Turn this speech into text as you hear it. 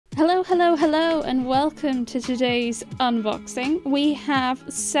Hello, hello, hello, and welcome to today's unboxing. We have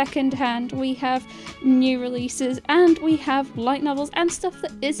secondhand, we have new releases, and we have light novels and stuff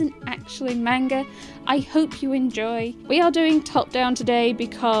that isn't actually manga. I hope you enjoy. We are doing top down today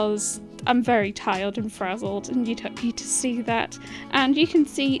because I'm very tired and frazzled, and you don't need to see that. And you can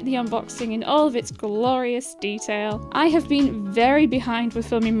see the unboxing in all of its glorious detail. I have been very behind with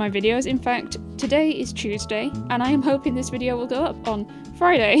filming my videos. In fact, today is Tuesday, and I am hoping this video will go up on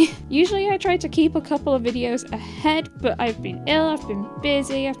Friday. Usually I try to keep a couple of videos ahead, but I've been ill, I've been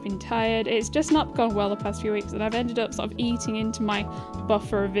busy, I've been tired. It's just not gone well the past few weeks, and I've ended up sort of eating into my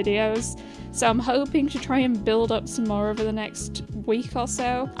buffer of videos. So I'm hoping to try and build up some more over the next week or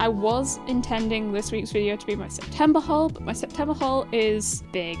so. I was intending this week's video to be my September haul, but my September haul is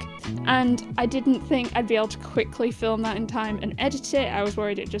big, and I didn't think I'd be able to quickly film that in time and edit it. I was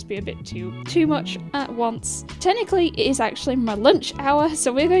worried it'd just be a bit too much at once. Technically, it is actually my lunch hour,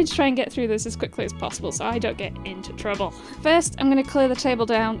 so we're going to try and get through this as quickly as possible so I don't get into trouble. First, I'm going to clear the table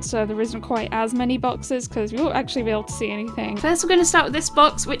down so there isn't quite as many boxes, because you won't actually be able to see anything. First, we're going to start with this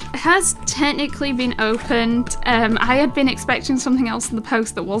box, which has technically been opened. I had been expecting something else in the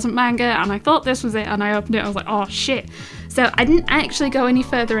post that wasn't manga, and I thought this was it, and I opened it, I was like, oh shit. So I didn't actually go any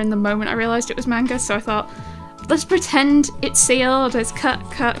further in the moment I realised it was manga, so I thought, let's pretend it's sealed, it's cut,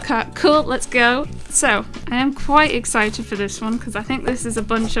 cool, let's go. So, I am quite excited for this one, because I think this is a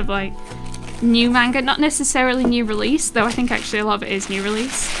bunch of like new manga, not necessarily new release, though I think actually a lot of it is new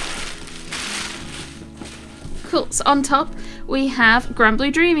release. Cool, so on top we have Grand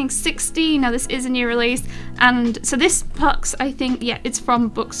Blue Dreaming 16. Now this is a new release, and so this box, I think, yeah, it's from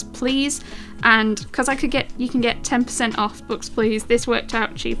Books Please, and because you can get 10% off Books Please, this worked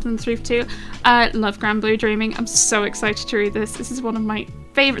out cheaper than 3 for 2. I love Grand Blue Dreaming. I'm so excited to read this. This is one of my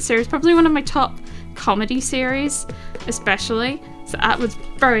favourite series, probably one of my top comedy series, especially. So that was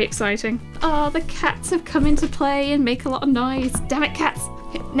very exciting. Oh, the cats have come into play and make a lot of noise. Damn it, cats!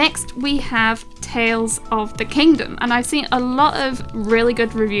 Okay, next we have Tales of the Kingdom, and I've seen a lot of really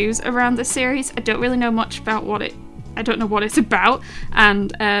good reviews around this series. I don't really know much about I don't know what it's about,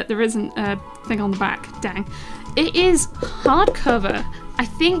 and there isn't a thing on the back, dang. It is hardcover. I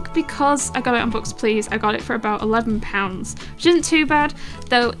think because I got it on Books Please, I got it for about £11, which isn't too bad,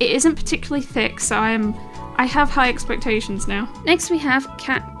 though it isn't particularly thick, so I have high expectations now. Next we have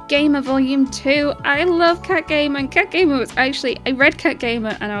Cat Gamer Volume 2. I love Cat Gamer, and Cat Gamer was actually, I read Cat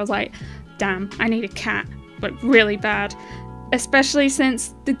Gamer and I was like, damn, I need a cat, but really bad. Especially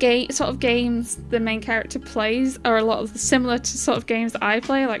since the sort of games the main character plays are a lot of similar to sort of games that I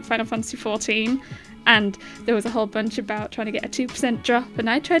play, like Final Fantasy XIV. And there was a whole bunch about trying to get a 2% drop, and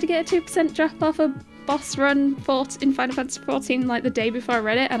I tried to get a 2% drop off a boss run in Final Fantasy XIV like the day before I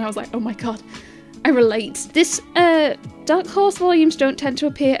read it, and I was like, oh my god, I relate. This Dark Horse volumes don't tend to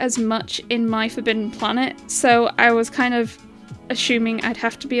appear as much in my Forbidden Planet, so I was kind of assuming I'd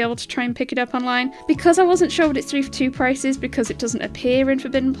have to be able to try and pick it up online. Because I wasn't sure what its 3 for 2 price is, because it doesn't appear in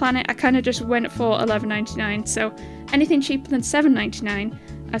Forbidden Planet, I kind of just went for $11.99, so anything cheaper than $7.99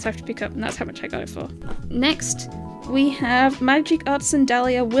 I'd have to pick up, and that's how much I got it for. Next, we have Magic Artisan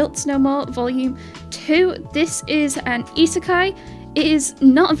Dahlia Wilts No More Volume 2. This is an isekai. It is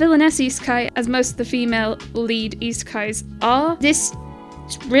not a villainess isekai, as most of the female lead isekais are. This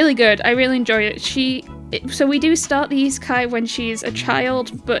is really good. I really enjoy it. So we do start the isekai when she's a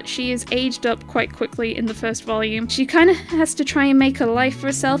child, but she is aged up quite quickly in the first volume. She kind of has to try and make a life for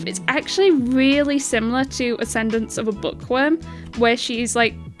herself. It's actually really similar to Ascendance of a Bookworm, where she's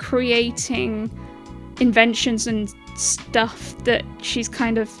like creating inventions and stuff that she's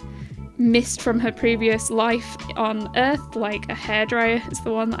kind of missed from her previous life on Earth, like a hairdryer is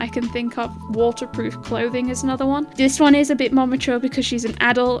the one that I can think of. Waterproof clothing is another one. This one is a bit more mature because she's an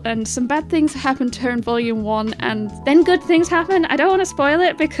adult, and some bad things happen to her in volume 1, and then good things happen. I don't want to spoil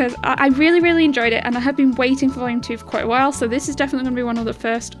it because I really enjoyed it, and I have been waiting for volume 2 for quite a while, so this is definitely going to be one of the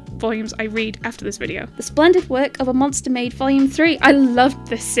first volumes I read after this video. The Splendid Work of a Monster Maid Volume 3. I loved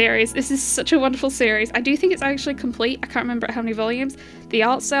this series. This is such a wonderful series. I do think it's actually complete. I can't remember how many volumes. The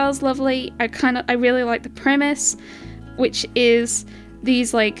art style's lovely. I really like the premise, which is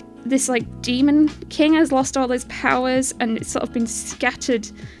this demon king has lost all his powers, and it's sort of been scattered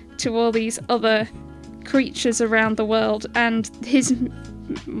to all these other creatures around the world, and his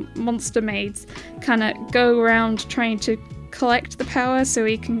monster maids kind of go around trying to collect the power so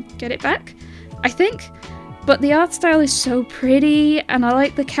he can get it back, I think. But the art style is so pretty, and I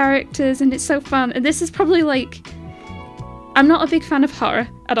like the characters, and it's so fun. And this is probably like, I'm not a big fan of horror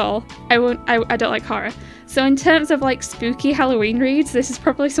at all. I don't like horror. So in terms of like spooky Halloween reads, this is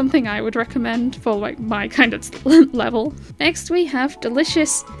probably something I would recommend for like my kind of level. Next we have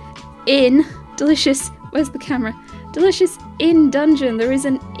Delicious, where's the camera? Delicious in Dungeon. There is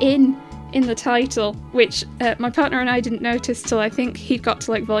an in the title, which my partner and I didn't notice till I think he'd got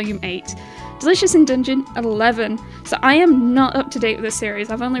to like volume 8. Delicious in Dungeon 11. So I am not up to date with this series.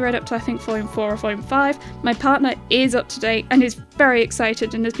 I've only read up to I think volume 4 or volume 5. My partner is up to date and is very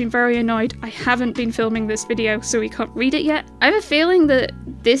excited and has been very annoyed I haven't been filming this video so we can't read it yet. I have a feeling that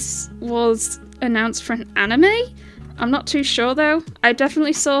this was announced for an anime. I'm not too sure though. I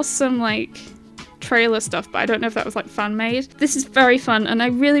definitely saw some like trailer stuff, but I don't know if that was like fan made. This is very fun and I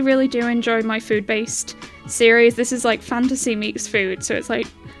really do enjoy my food based series. This is like fantasy meets food, so it's like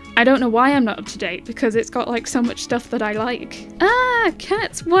I don't know why I'm not up to date because it's got like so much stuff that I like. Ah,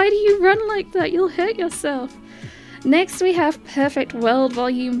 cats, why do you run like that? You'll hurt yourself. Next we have Perfect World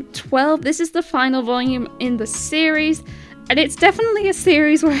volume 12. This is the final volume in the series and it's definitely a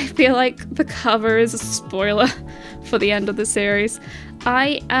series where I feel like the cover is a spoiler for the end of the series.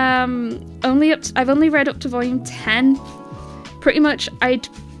 I've only read up to volume 10. Pretty much I'd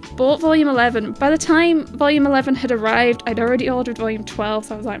bought volume 11. By the time volume 11 had arrived, I'd already ordered volume 12,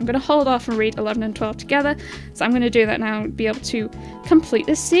 so I was like, I'm going to hold off and read 11 and 12 together. So I'm going to do that now and be able to complete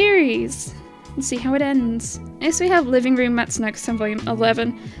this series and see how it ends. Next we have Living Room Matsunaga-san volume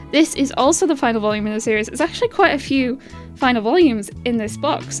 11. This is also the final volume in the series. There's actually quite a few final volumes in this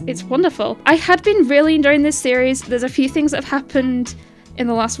box. It's wonderful. I had been really enjoying this series. There's a few things that have happened in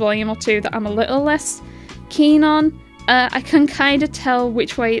the last volume or two that I'm a little less keen on. I can kind of tell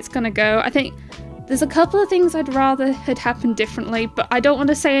which way it's going to go. I think there's a couple of things I'd rather had happened differently, but I don't want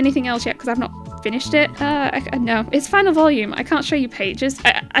to say anything else yet because I've not finished it. No, it's final volume. I can't show you pages.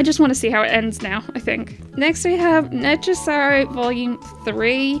 I just want to see how it ends now, I think. Next we have Nechisaro volume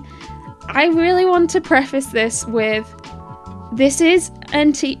 3. I really want to preface this with, this is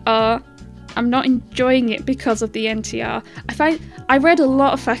NTR. I'm not enjoying it because of the NTR. I read a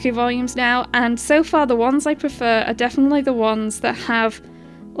lot of Faku volumes now, and so far the ones I prefer are definitely the ones that have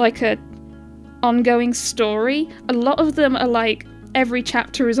like a ongoing story. A lot of them are like every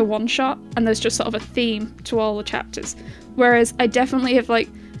chapter is a one-shot and there's just sort of a theme to all the chapters. Whereas I definitely have like,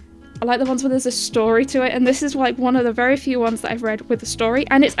 I like the ones where there's a story to it, and this is like one of the very few ones that I've read with a story,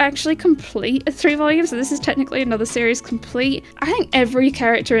 and it's actually complete at 3 volumes, so this is technically another series complete. I think every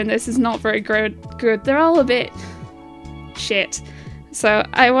character in this is not very good. They're all a bit shit. So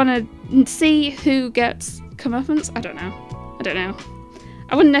I want to see who gets comeuppance. I don't know.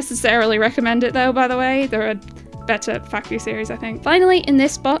 I wouldn't necessarily recommend it though, by the way. There are better Faku series, I think. Finally, in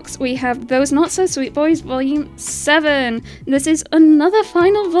this box, we have Those Not So Sweet Boys Volume 7. This is another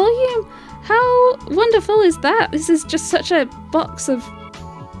final volume. How wonderful is that? This is just such a box of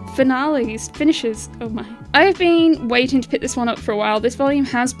finishes. Oh my. I've been waiting to pick this one up for a while. This volume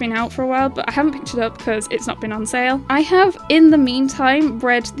has been out for a while, but I haven't picked it up because it's not been on sale. I have, in the meantime,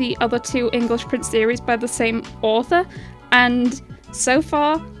 read the other 2 English print series by the same author, and so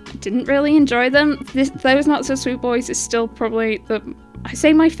far, I didn't really enjoy them. Those Not So Sweet Boys is still probably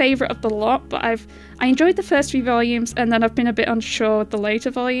my favourite of the lot, but I enjoyed the first 3 volumes, and then I've been a bit unsure with the later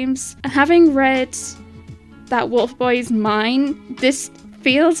volumes. And having read That Wolf Boy's Mine, this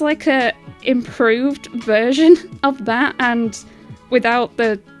feels like a improved version of that, and without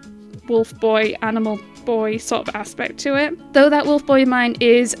the wolf boy, animal boy sort of aspect to it. Though That Wolf Boy Mine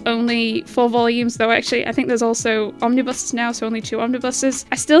is only 4 volumes, though actually I think there's also omnibuses now, so only 2 omnibuses.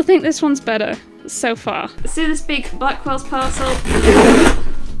 I still think this one's better so far. See this big Blackwell's parcel?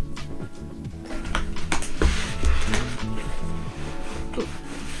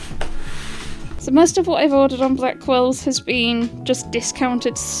 So most of what I've ordered on Blackwell's has been just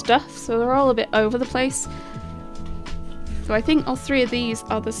discounted stuff, so they're all a bit over the place. So I think all 3 of these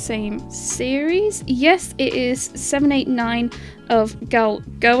are the same series. Yes, it is 789 of Gal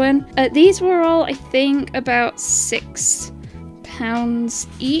Goen. These were all, I think, about £6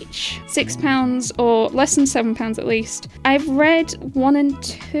 each. £6 or less than £7 at least. I've read 1 and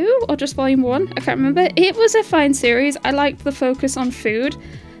 2, or just volume 1, I can't remember. It was a fine series. I liked the focus on food.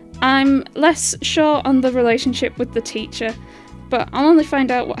 I'm less sure on the relationship with the teacher, but I'll only find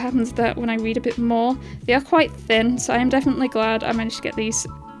out what happens to that when I read a bit more. They are quite thin, so I am definitely glad I managed to get these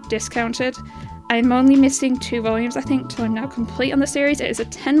discounted. I'm only missing 2 volumes, I think, till I'm now complete on the series. It is a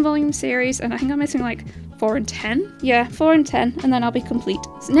 10-volume series, and I think I'm missing like 4 and 10? Yeah, 4 and 10, and then I'll be complete.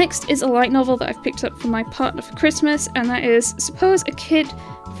 So next is a light novel that I've picked up from my partner for Christmas, and that is Suppose a Kid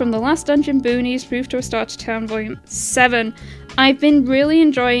from the Last Dungeon Boonies Moved to a Starter Town Volume 7. I've been really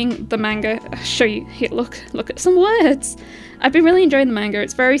enjoying the manga. I'll show you, here, look at some words. I've been really enjoying the manga.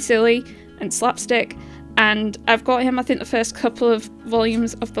 It's very silly and slapstick, and I've got him, I think, the first couple of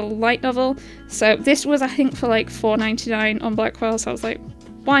volumes of the light novel. So this was, I think, for like $4.99 on Blackwell, so I was like,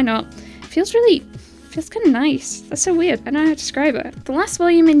 why not? Feels kind of nice. That's so weird. I don't know how to describe it. The last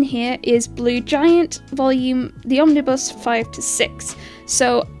volume in here is Blue Giant volume, the Omnibus 5 to 6.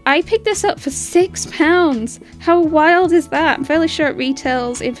 So I picked this up for £6. How wild is that? I'm fairly sure it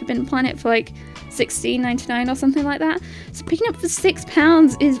retails in Forbidden Planet for like $16.99 or something like that. So picking up for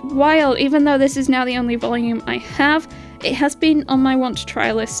 £6 is wild, even though this is now the only volume I have. It has been on my want to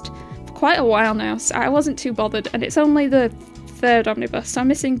try list for quite a while now, so I wasn't too bothered, and it's only the third omnibus, so I'm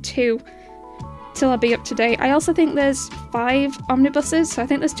missing 2 till I'll be up to date. I also think there's 5 omnibuses, so I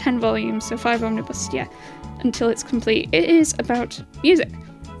think there's 10 volumes, so 5 omnibuses, yeah, until it's complete. It is about music,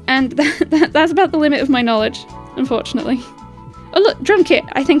 and that's about the limit of my knowledge, unfortunately. Oh look, drum kit!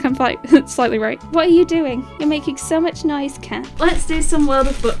 I think I'm slightly right. What are you doing? You're making so much noise, cat. Let's do some World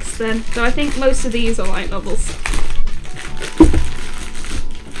of Books then. So I think most of these are light novels.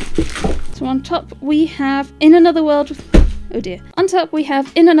 So on top we have In Another World. Oh dear. On top we have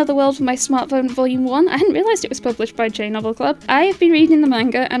In Another World for My Smartphone Volume 1. I hadn't realised it was published by J Novel Club. I have been reading the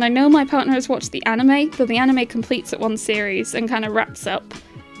manga, and I know my partner has watched the anime, though the anime completes at one series and kind of wraps up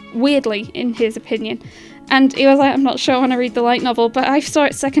weirdly, in his opinion. And he was like, I'm not sure when I read the light novel, but I saw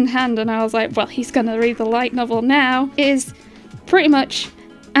it secondhand and I was like, well, he's gonna read the light novel now. It is pretty much,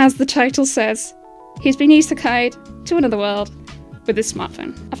 as the title says, he's been isekai'd to another world with his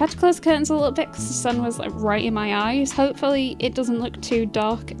smartphone. I've had to close the curtains a little bit because the sun was like right in my eyes. Hopefully it doesn't look too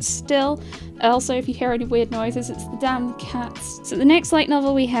dark still. Also, if you hear any weird noises, it's the damn cats. So the next light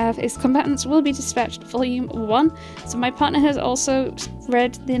novel we have is Combatants Will Be Dispatched Volume 1. So my partner has also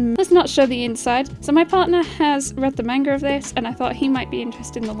read the... Let's not show the inside. So my partner has read the manga of this, and I thought he might be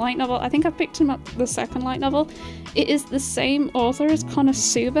interested in the light novel. I think I picked him up the second light novel. It is the same author as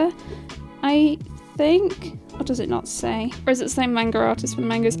Konosuba, I think. Or does it not say? Or is it the same manga artist for the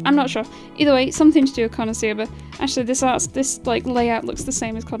mangas? I'm not sure. Either way, something to do with Konosuba. Actually, this like layout looks the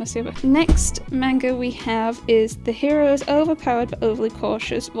same as Konosuba. Next manga we have is The Hero is Overpowered but Overly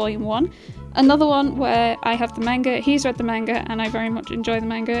Cautious, Volume 1. Another one where I have the manga, he's read the manga, and I very much enjoy the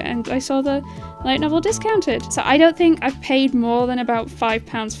manga, and I saw the light novel discounted. So I don't think I've paid more than about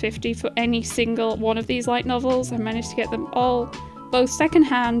 £5.50 for any single one of these light novels. I managed to get them all both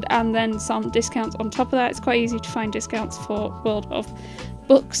secondhand and then some discounts on top of that. It's quite easy to find discounts for World of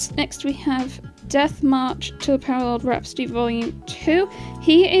Books. Next we have Death March to the Parallel Rhapsody Volume 2.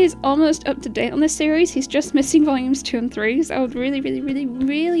 He is almost up to date on this series. He's just missing volumes 2 and 3, so I would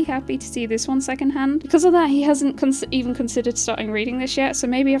really happy to see this one secondhand. Because of that, he hasn't even considered starting reading this yet, so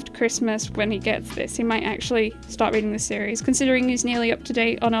maybe after Christmas when he gets this, he might actually start reading this series, considering he's nearly up to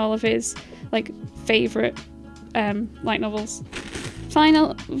date on all of his like favourite light novels.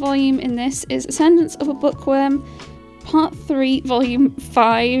 Final volume in this is Ascendance of a Bookworm, Part 3, Volume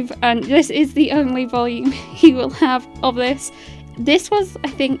 5, and this is the only volume he will have of this. This was, I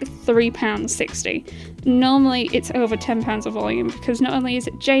think, £3.60. Normally it's over £10 a volume, because not only is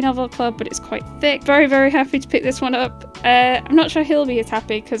it J Novel Club, but it's quite thick. Very happy to pick this one up. I'm not sure he'll be as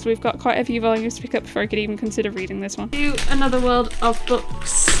happy, because we've got quite a few volumes to pick up before I could even consider reading this one. Do Another World of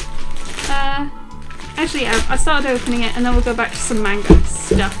Books. Actually, yeah, I started opening it and then we'll go back to some manga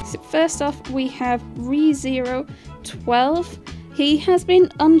stuff. So first off, we have ReZero12. He has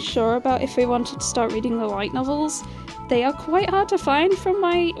been unsure about if we wanted to start reading the light novels. They are quite hard to find from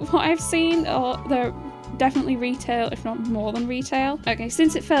what I've seen, or they're definitely retail, if not more than retail. Okay,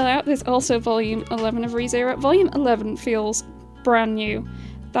 since it fell out, there's also Volume 11 of ReZero. Volume 11 feels brand new.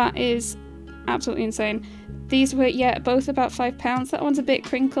 That is absolutely insane. These were, yeah, both about £5. That one's a bit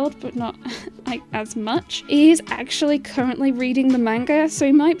crinkled, but not like as much. He is actually currently reading the manga, so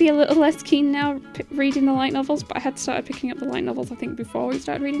he might be a little less keen now reading the light novels, but I had started picking up the light novels, I think, before we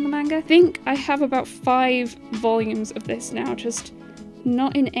started reading the manga. I think I have about 5 volumes of this now, just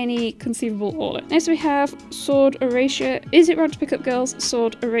not in any conceivable order. Next we have Sword Erasure. Is It Wrong to Pick Up Girls?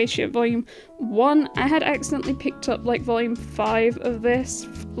 Sword Erasure Volume 1. I had accidentally picked up like Volume 5 of this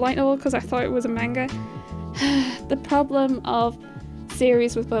light novel because I thought it was a manga. The problem of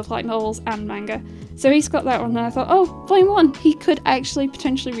series with both light novels and manga. So he's got that one and I thought, oh, Volume 1, he could actually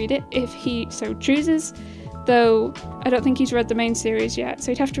potentially read it if he so chooses, though I don't think he's read the main series yet,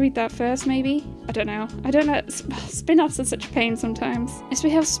 so he'd have to read that first maybe? I don't know. Spin-offs are such a pain sometimes. Next we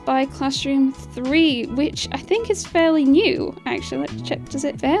have Spy Classroom 3, which I think is fairly new. Actually, let's check, is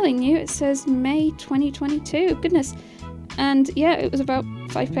it fairly new? It says May 2022, goodness. And yeah, it was about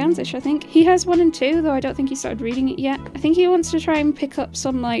 £5-ish, I think. He has 1 and 2, though I don't think he started reading it yet. I think he wants to try and pick up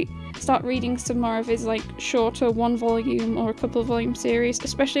some like start reading some more of his like shorter 1 volume or a couple of volume series,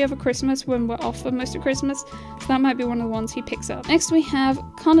 especially over Christmas when we're off for most of Christmas. So that might be one of the ones he picks up. Next we have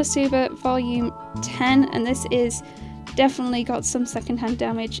Konosuba volume 10, and this is definitely got some secondhand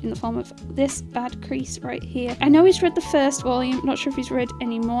damage in the form of this bad crease right here. I know he's read the first volume, not sure if he's read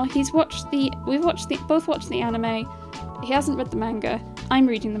any more. We've both watched the anime. He hasn't read the manga. I'm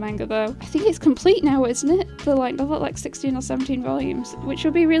reading the manga though. I think it's complete now, isn't it? The light novel, like 16 or 17 volumes, which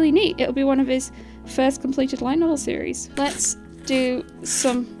will be really neat. It'll be one of his first completed light novel series. Let's do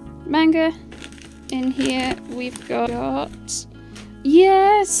some manga. In here we've got,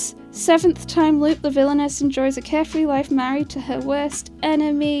 yes! 7th time loop, the villainess enjoys a carefree life married to her worst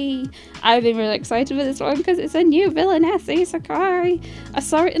enemy. I've been really excited for this one because it's a new villainess, isekai. I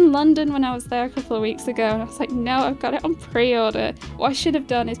saw it in London when I was there a couple of weeks ago and I was like, no, I've got it on pre-order. What I should have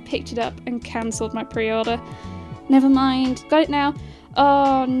done is picked it up and cancelled my pre-order. Never mind, got it now.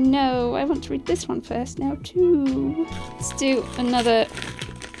 Oh no, I want to read this one first now too. Let's do another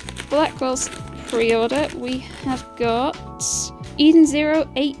Blackwell's pre-order. We have got Eden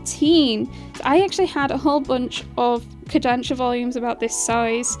 018. I actually had a whole bunch of Kodansha volumes about this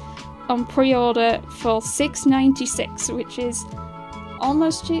size on pre-order for £6.96, which is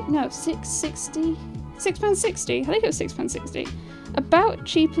almost cheap. No, £6.60. £6.60. I think it was £6.60. About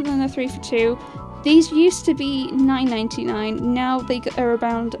cheaper than the 3 for 2. These used to be £9.99. Now they are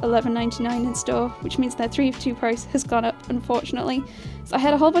around £11.99 in store, which means their 3 for 2 price has gone up, unfortunately. So I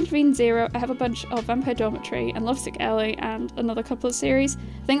had a whole bunch of Eden Zero, I have a bunch of Vampire Dormitory and Lovesick Ellie and another couple of series.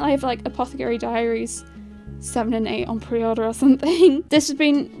 I think I have like Apothecary Diaries 7 and 8 on pre-order or something. This has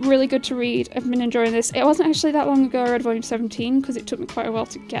been really good to read. I've been enjoying this. It wasn't actually that long ago I read volume 17 because it took me quite a while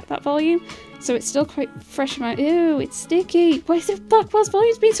to get that volume. So it's still quite fresh in my... Ew, it's sticky. Why is it Blackwell's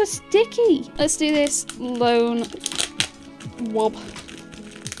volumes being so sticky? Let's do this Lone Wob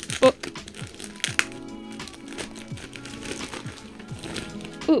book.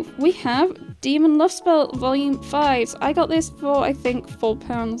 Ooh, we have Demon Love Spell volume 5. So I got this for, I think,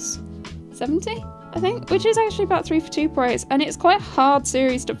 £4.70, I think, which is actually about 3 for 2 price, and it's quite a hard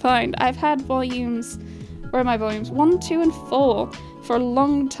series to find. I've had volumes, where are my volumes? 1, 2, and 4 for a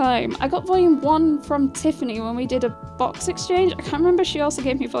long time. I got volume 1 from Tiffany when we did a box exchange. I can't remember if she also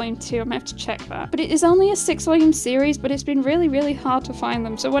gave me volume 2, I might have to check that. But it is only a 6-volume series, but it's been really, really hard to find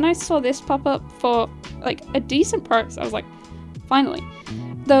them. So when I saw this pop up for like a decent price, I was like, finally.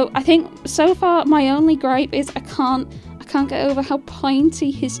 Though I think so far my only gripe is I can't get over how pointy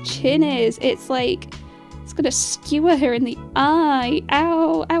his chin is. It's like, it's gonna skewer her in the eye.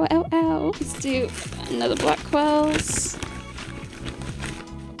 Ow, ow, ow, ow. Let's do another Blackwell's.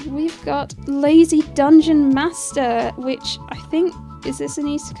 We've got Lazy Dungeon Master, which I think, is this an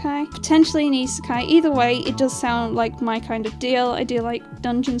isekai? Potentially an isekai. Either way, it does sound like my kind of deal. I do like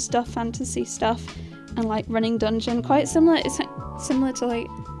dungeon stuff, fantasy stuff, and like running dungeon. Quite similar. It's similar to like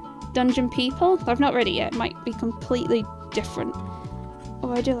Dungeon People. I've not read it yet. It might be completely different.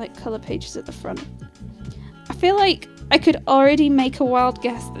 Oh, I do like colour pages at the front. I feel like I could already make a wild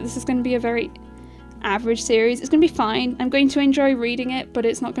guess that this is going to be a very average series. It's going to be fine. I'm going to enjoy reading it, but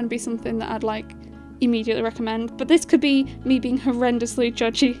it's not going to be something that I'd like immediately recommend. But this could be me being horrendously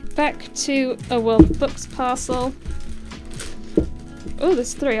judgy. Back to a World of Books parcel. Oh,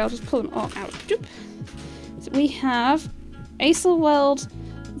 there's 3. I'll just pull them all out. So we have Acelworld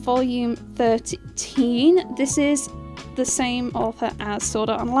volume 13. This is the same author as Sword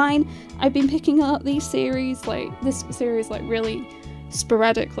Art Online. I've been picking up these series, this series really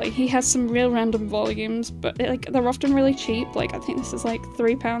sporadically. He has some real random volumes, but they're often really cheap. Like I think this is like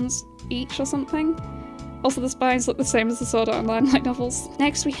 £3 each or something. Also the spines look the same as the Sword Art Online light novels.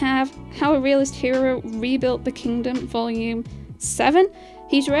 Next we have How a Realist Hero Rebuilt the Kingdom volume 7.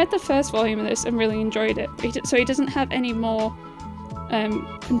 He's read the first volume of this and really enjoyed it, so he doesn't have any more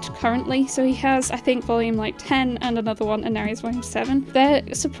concurrently. So he has, I think, volume 10 and another one, and now he's volume 7. They're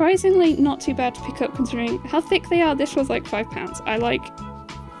surprisingly not too bad to pick up considering how thick they are. This was like £5. I like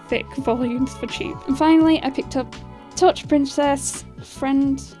thick volumes for cheap. And finally, I picked up Torture Princess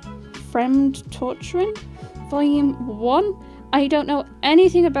Friend Torturing volume 1. I don't know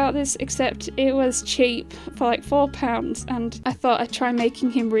anything about this except it was cheap for like £4, and I thought I'd try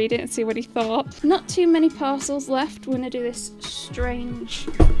making him read it and see what he thought. Not too many parcels left. We're gonna do this strange,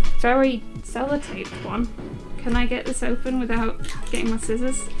 very sellotaped one. Can I get this open without getting my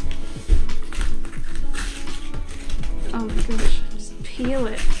scissors? Oh my gosh, just peel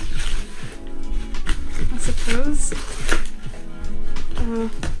it. I suppose.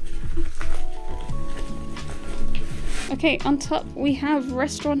 Okay, on top we have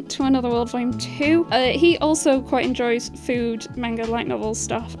Restaurant to Another World Volume 2. He also quite enjoys food, manga, light novel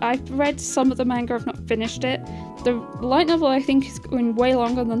stuff. I've read some of the manga, I've not finished it. The light novel I think is going way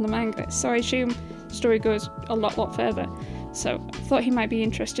longer than the manga, so I assume the story goes a lot further. So I thought he might be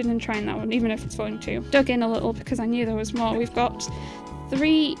interested in trying that one, even if it's Volume 2. Dug in a little because I knew there was more. We've got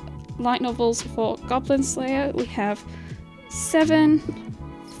 3 light novels for Goblin Slayer. We have 7,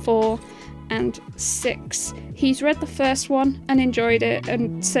 4, and 6. He's read the first one and enjoyed it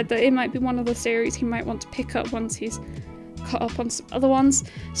and said that it might be one of the series he might want to pick up once he's caught up on some other ones.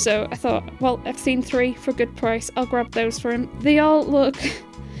 So I thought, well, I've seen 3 for a good price. I'll grab those for him. They all look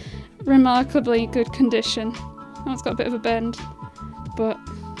remarkably good condition. Oh, it's got a bit of a bend, but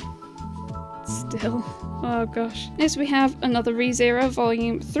still. Oh gosh. Next we have another ReZero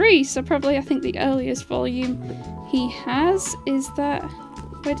Volume 3, so probably I think the earliest volume he has is that...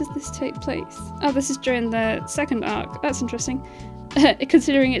 Where does this take place? Oh, this is during the second arc. That's interesting.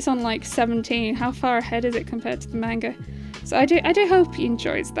 Considering it's on like 17, how far ahead is it compared to the manga? So I do hope he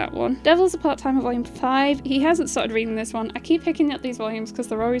enjoys that one. Devil's a Part-Timer Volume 5. He hasn't started reading this one. I keep picking up these volumes because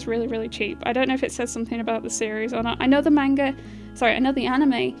they're always really cheap. I don't know if it says something about the series or not. I know the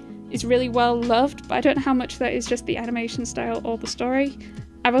anime is really well loved, but I don't know how much that is just the animation style or the story.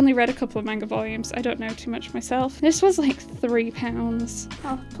 I've only read a couple of manga volumes. I don't know too much myself. This was like £3.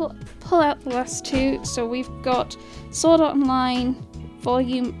 I'll pull out the last 2. So we've got Sword Art Online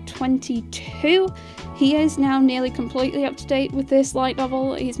Volume 22. He is now nearly completely up to date with this light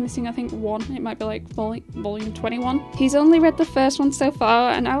novel. He's missing, I think, 1. It might be like volume 21. He's only read the first one so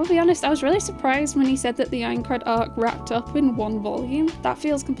far, and I will be honest, I was really surprised when he said that the Aincrad arc wrapped up in 1 volume. That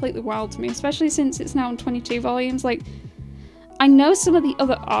feels completely wild to me, especially since it's now in 22 volumes. Like, I know some of the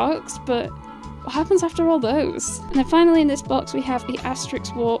other arcs, but what happens after all those? And then finally in this box we have the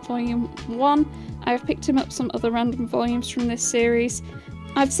Asterix War Volume 1. I've picked him up some other random volumes from this series.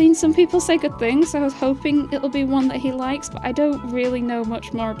 I've seen some people say good things, so I was hoping it'll be one that he likes, but I don't really know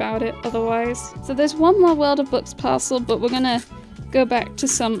much more about it otherwise. So there's one more World of Books parcel, but we're gonna go back to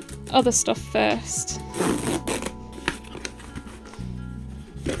some other stuff first.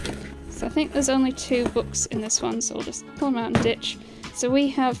 So I think there's only 2 books in this one, so I'll just pull them out and ditch. So we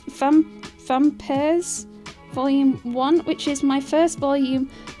have Vampires Volume 1, which is my first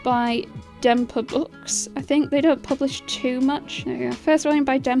volume by Dempa Books. I think they don't publish too much. There we go. First volume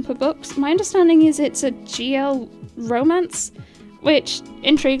by Dempa Books. My understanding is it's a GL romance, which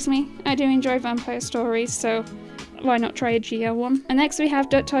intrigues me. I do enjoy vampire stories, so why not try a GL one? And next we have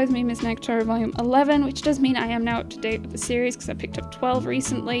Don't Toy With Me, Ms. Negatoro Volume 11, which does mean I am now up to date with the series because I picked up 12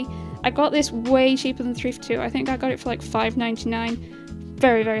 recently. I got this way cheaper than 3 for 2. I think I got it for like $5.99.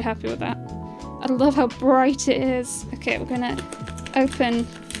 Very happy with that. I love how bright it is. Okay, we're gonna open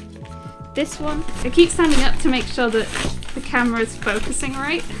this one. I keep standing up to make sure that the camera is focusing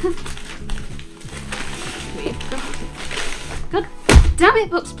right. God damn it,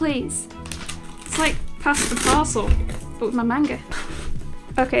 books, please. It's like past the parcel, but with my manga.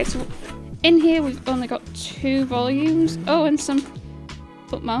 Okay, so in here we've only got 2 volumes. Oh, and some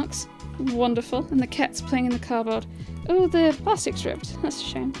bookmarks. Wonderful. And the cat's playing in the cardboard. Oh, the plastic stripped. That's a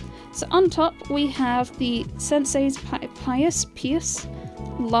shame. So on top we have the Sensei's Pious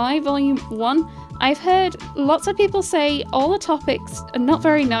Lie Volume 1. I've heard lots of people say all the topics are not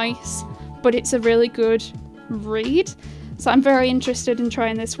very nice, but it's a really good read. So I'm very interested in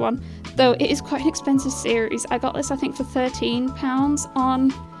trying this one. Though it is quite an expensive series. I got this I think for £13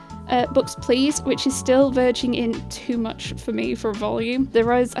 on Books Please, which is still verging in too much for me for a volume.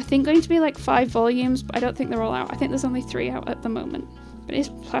 There is I think going to be like 5 volumes, but I don't think they're all out. I think there's only 3 out at the moment. But it's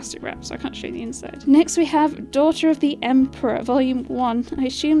plastic wrap, so I can't show you the inside. Next we have Daughter of the Emperor, Volume 1. I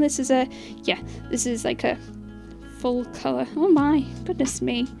assume this is this is like a full colour. Oh my, goodness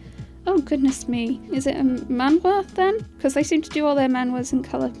me. Oh goodness me. Is it a manhwa then? Because they seem to do all their manhwas in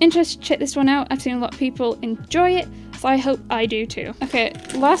colour. Interested to check this one out. I've seen a lot of people enjoy it, so I hope I do too. Okay,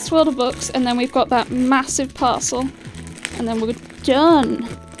 last World of Books, and then we've got that massive parcel, and then we're done.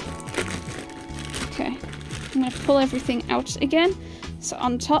 Okay, I'm going to pull everything out again. So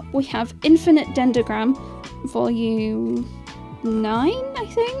on top we have Infinite Dendrogram, Volume 9, I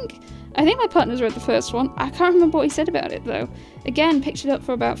think? I think my partner's read the first one. I can't remember what he said about it though. Again, picked it up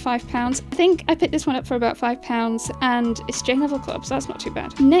for about £5. I think I picked this one up for about £5, and it's J-Level Club, so that's not too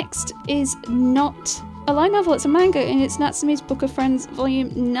bad. Next is not a light novel, it's a manga, and it's Natsume's Book of Friends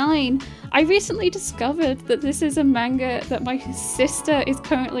Volume 9. I recently discovered that this is a manga that my sister is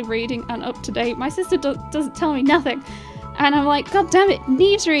currently reading and up to date. My sister doesn't tell me nothing. And I'm like, God damn it,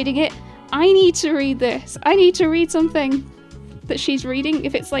 Neve's reading it. I need to read this. I need to read something that she's reading.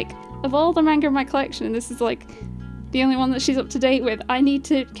 If it's like, of all the manga in my collection, and this is like the only one that she's up to date with. I need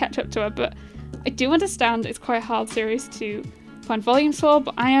to catch up to her, but I do understand it's quite a hard series to find volumes for,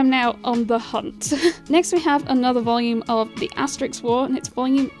 but I am now on the hunt. Next we have another volume of the Asterix War, and it's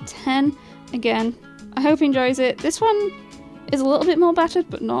volume 10 again. I hope he enjoys it. This one is a little bit more battered,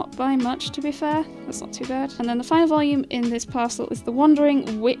 but not by much, to be fair. That's not too bad. And then the final volume in this parcel is The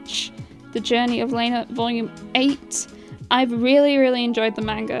Wandering Witch, The Journey of Lena, volume 8. I've really enjoyed the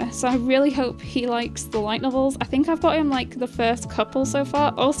manga, so I really hope he likes the light novels. I think I've got him like the first couple so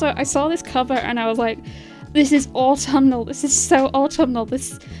far. Also, I saw this cover and I was like, this is autumnal. This is so autumnal.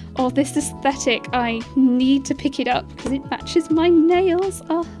 This aesthetic. I need to pick it up because it matches my nails.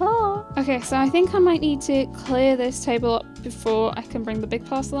 Aha! Okay, so I think I might need to clear this table up before I can bring the big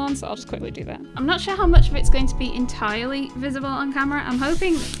parcel on, so I'll just quickly do that. I'm not sure how much of it's going to be entirely visible on camera. I'm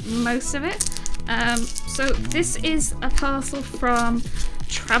hoping most of it. So this is a parcel from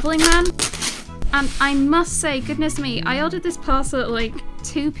Traveling Man. And I must say, goodness me, I ordered this parcel at like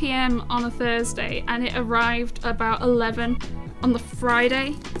 2 PM on a Thursday and it arrived about 11 on the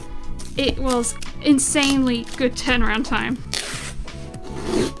Friday. It was insanely good turnaround time.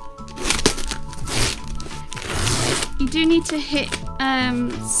 You do need to hit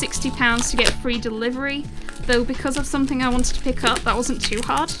 £60 to get free delivery, though because of something I wanted to pick up, that wasn't too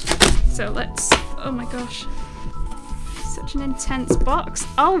hard. So let's, oh my gosh, such an intense box.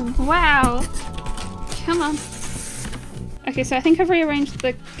 Oh wow! Come on. Okay, so I think I've rearranged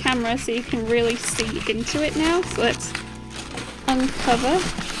the camera so you can really see into it now. So let's uncover.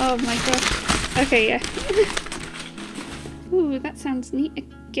 Oh my gosh. Okay, yeah. Ooh, that sounds neat. A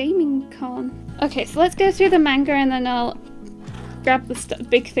gaming con. Okay, so let's go through the manga and then I'll grab the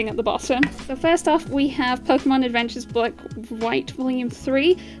big thing at the bottom. So first off, we have Pokemon Adventures Black White Volume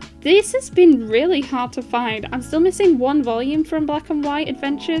 3. This has been really hard to find. I'm still missing one volume from Black and White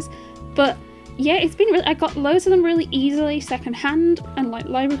Adventures, but yeah, it's been really, I got loads of them really easily secondhand and like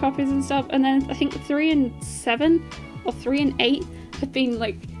library copies and stuff, and then I think 3 and 7 or 3 and 8 have been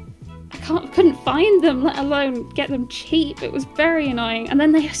like, I couldn't find them, let alone get them cheap. It was very annoying. And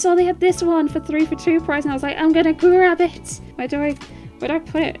then they had this one for 3 for 2 price, and I was like, I'm gonna grab it. Where do I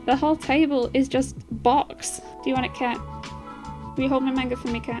put it? The whole table is just box. Do you want it, cat? Will you hold my manga for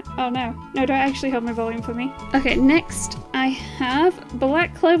me, cat? Oh no. No, don't actually hold my volume for me. Okay, next I have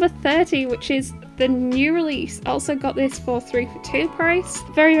Black Clover 30, which is the new release. Also got this for 3 for 2 price.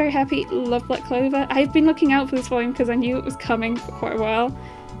 Very happy. Love Black Clover. I've been looking out for this volume because I knew it was coming for quite a while.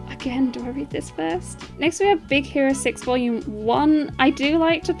 Again, do I read this first? Next we have Big Hero 6 Volume 1. I do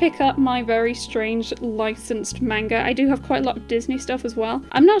like to pick up my very strange licensed manga. I do have quite a lot of Disney stuff as well.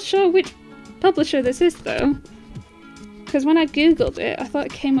 I'm not sure which publisher this is though, because when I googled it, I thought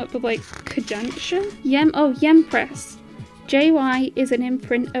it came up with like Kodansha? Yem Press. JY is an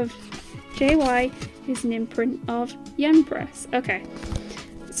imprint of Yem Press. Okay,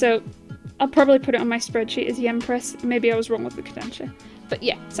 so I'll probably put it on my spreadsheet as Yem Press. Maybe I was wrong with the Kodansha. But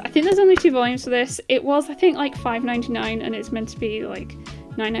yeah, so I think there's only 2 volumes for this. It was, I think, like $5.99 and it's meant to be like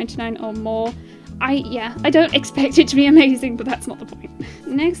 $9.99 or more. I don't expect it to be amazing, but that's not the point.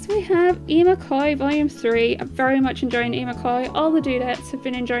 Next we have Imakoi Volume 3. I'm very much enjoying Imakoi. All the dudettes have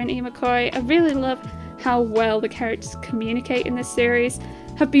been enjoying Imakoi. I really love how well the characters communicate in this series.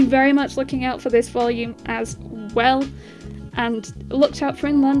 Have been very much looking out for this volume as well. And looked out for it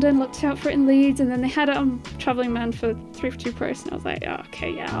in London, looked out for it in Leeds, and then they had it on Traveling Man for 3 for 2 price, and I was like, oh,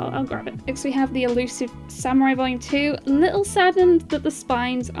 okay, yeah, I'll grab it. Next we have The Elusive Samurai Volume 2. A little saddened that the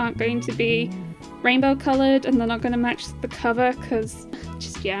spines aren't going to be rainbow coloured and they're not going to match the cover, because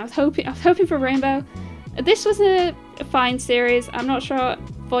just, yeah, I was hoping for rainbow. This was a fine series. I'm not sure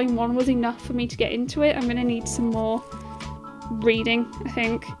Volume 1 was enough for me to get into it. I'm going to need some more reading, I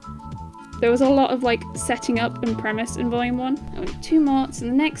think. There was a lot of like setting up and premise in Volume 1. Oh, 2 more. So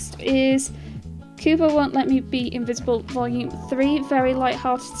the next is Kubo Won't Let Me Be Invisible Volume 3. Very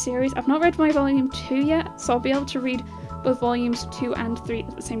light-hearted series. I've not read my Volume 2 yet, so I'll be able to read both Volumes 2 and 3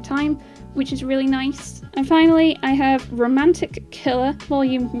 at the same time, which is really nice. And finally, I have Romantic Killer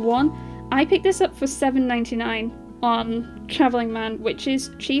Volume 1. I picked this up for $7.99 on Traveling Man, which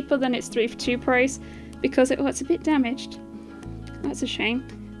is cheaper than its 3 for 2 price because it's a bit damaged. That's a shame.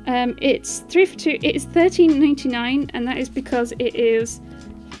 It's 3 for 2, it is $13.99, and that is because it is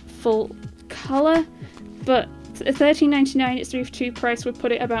full colour, but $13.99 its 3 for 2 price would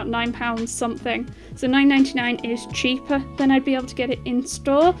put it about £9 something, so $9.99 is cheaper than I'd be able to get it in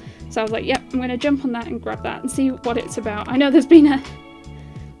store, so I was like, yep, I'm going to jump on that and grab that and see what it's about. I know there's been a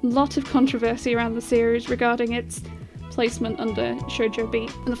lot of controversy around the series regarding its placement under Shoujo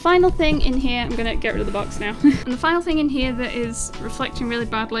Beat. And the final thing in here, I'm gonna get rid of the box now. And the final thing in here that is reflecting really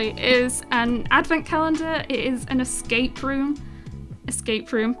badly is an advent calendar. It is an escape room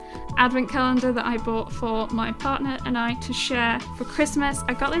advent calendar that I bought for my partner and I to share for Christmas.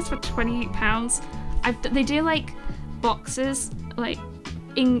 I got this for £28. They do like boxes, like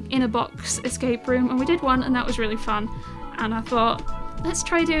in a box escape room, and we did one and that was really fun. And I thought, let's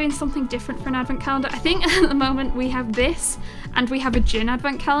try doing something different for an advent calendar. I think at the moment we have this and we have a gin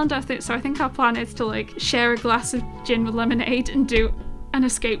advent calendar. So I think our plan is to like share a glass of gin with lemonade and do an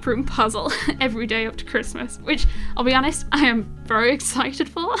escape room puzzle every day up to Christmas, which I'll be honest, I am very excited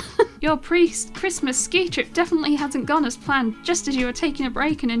for. Your pre-Christmas ski trip definitely hasn't gone as planned. Just as you are taking a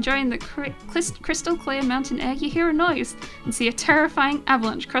break and enjoying the crystal clear mountain air, you hear a noise and see a terrifying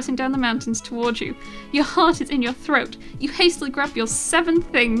avalanche crossing down the mountains towards you. Your heart is in your throat. You hastily grab your 7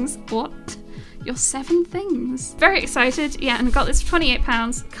 things. What? Your 7 things. Very excited, yeah, and got this for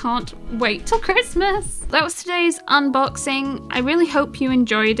 £28. Can't wait till Christmas. That was today's unboxing. I really hope you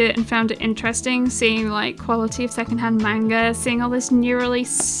enjoyed it and found it interesting, seeing like quality of secondhand manga, seeing all this new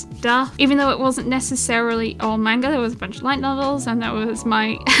release stuff. Even though it wasn't necessarily all manga, there was a bunch of light novels and there was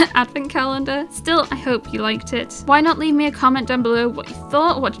my advent calendar. Still, I hope you liked it. Why not leave me a comment down below what you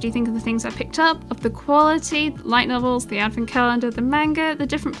thought? What did you think of the things I picked up, of the quality, the light novels, the advent calendar, the manga, the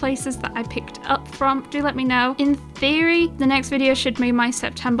different places that I picked up from? Do let me know. In theory, the next video should be my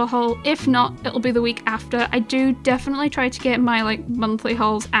September haul. If not, it'll be the week after. I do definitely try to get my like monthly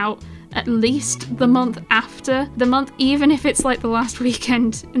hauls out at least the month after the month, even if it's like the last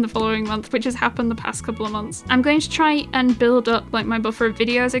weekend in the following month, which has happened the past couple of months. I'm going to try and build up like my buffer of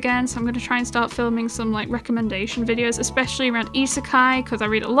videos again, so I'm going to try and start filming some like recommendation videos, especially around isekai, because I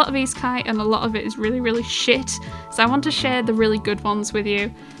read a lot of isekai and a lot of it is really, really shit. So I want to share the really good ones with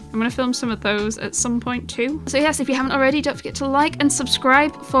you. I'm going to film some of those at some point too. So yes, if you haven't already, don't forget to like and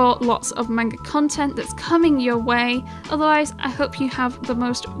subscribe for lots of manga content that's coming your way. Otherwise, I hope you have the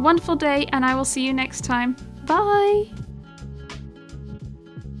most wonderful day and I will see you next time. Bye!